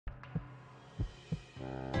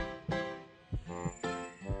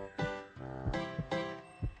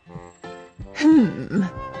Hmm.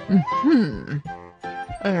 Hmm.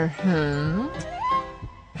 Hmm.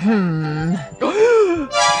 Hmm.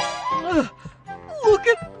 Look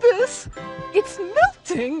at this! It's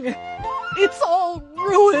melting! It's all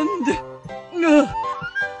ruined!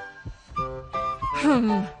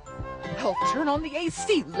 I'll turn on the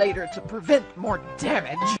AC later to prevent more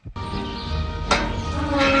damage.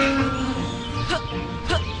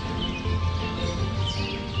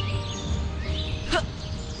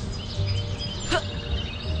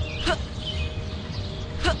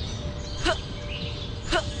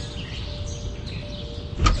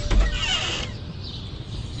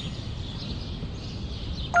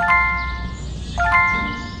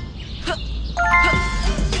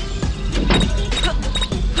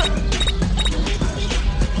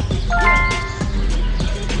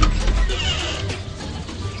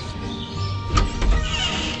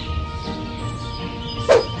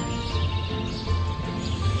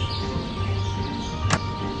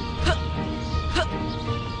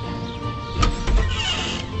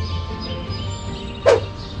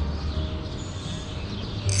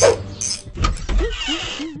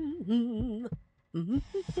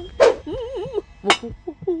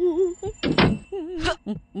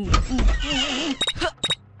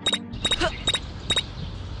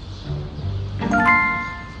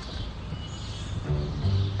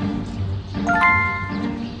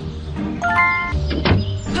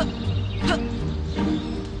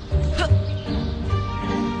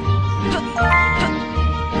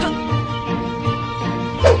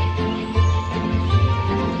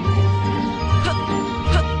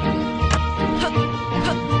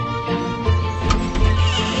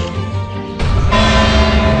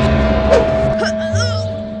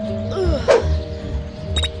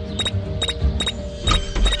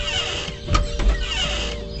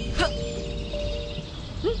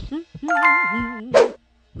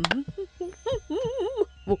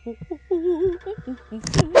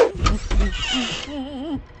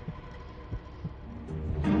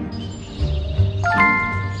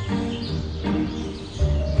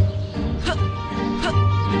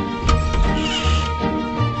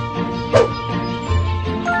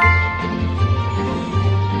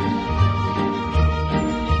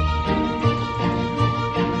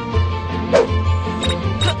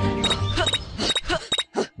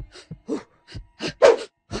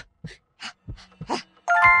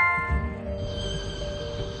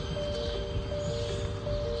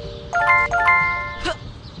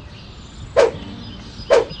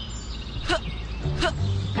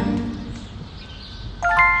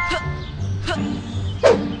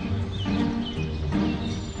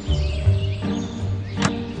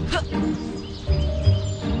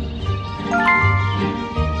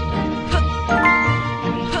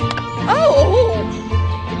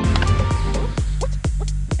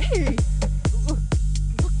 Hey!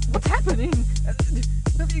 What's happening?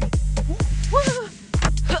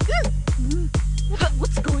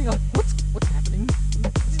 What's going on? What's happening?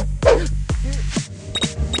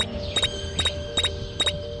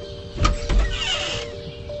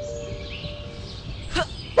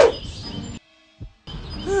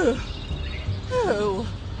 Oh.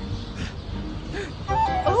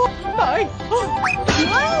 Oh my!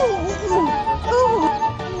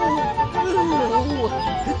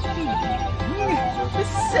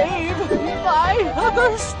 Save my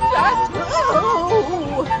other statue!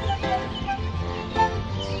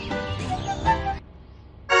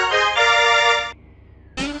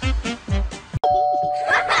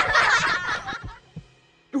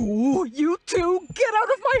 Ooh, you two, get out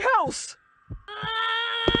of my house!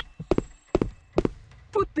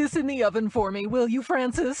 Put this in the oven for me, will you,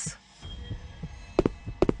 Francis?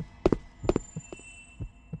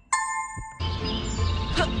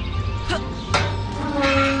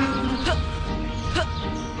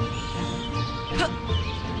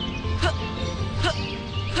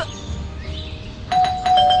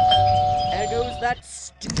 There goes that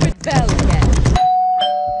stupid bell again.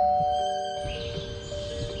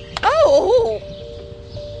 Oh!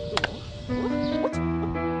 What?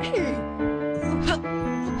 Hey!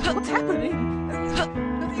 What's happening?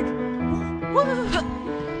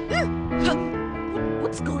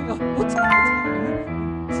 What's going on? What's happening?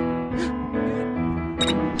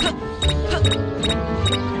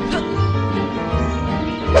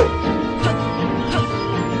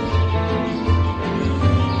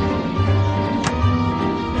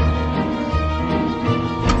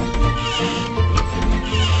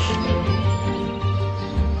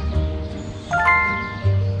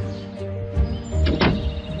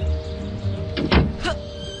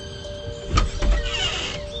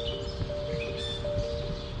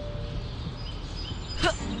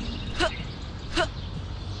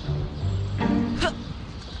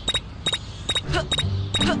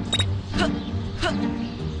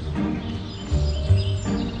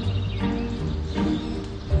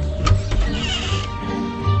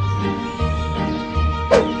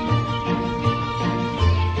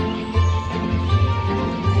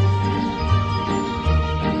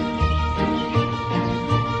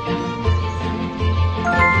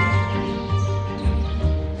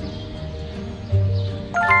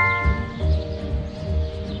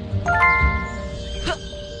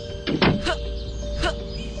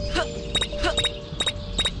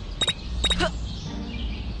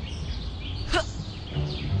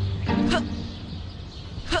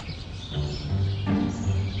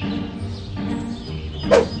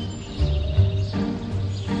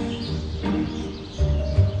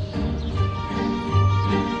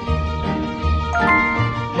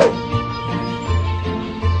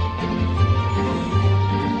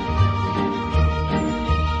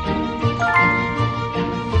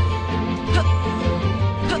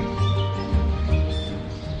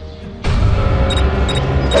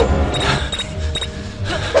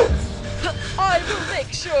 I will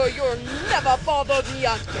make sure you'll never bother me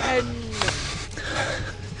again.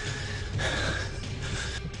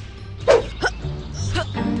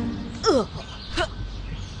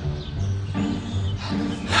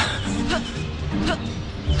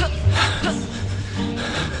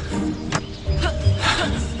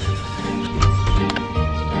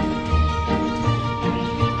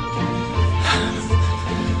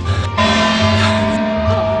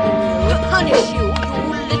 I will punish you,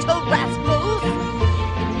 you little rascals!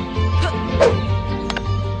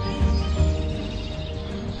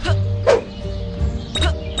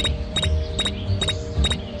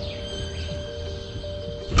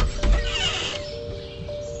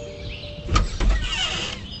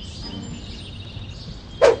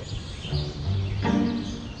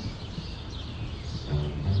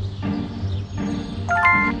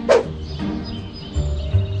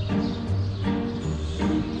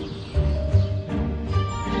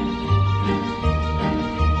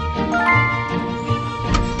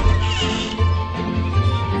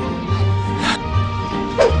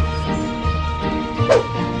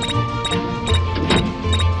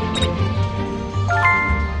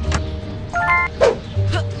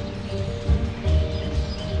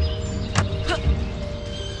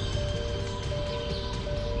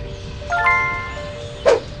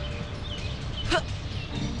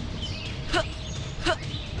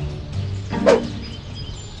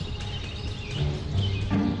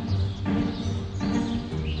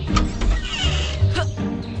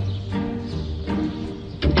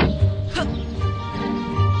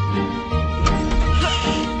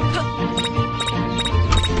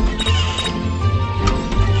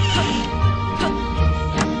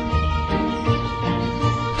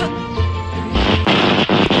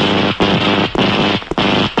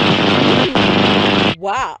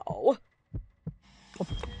 Wow.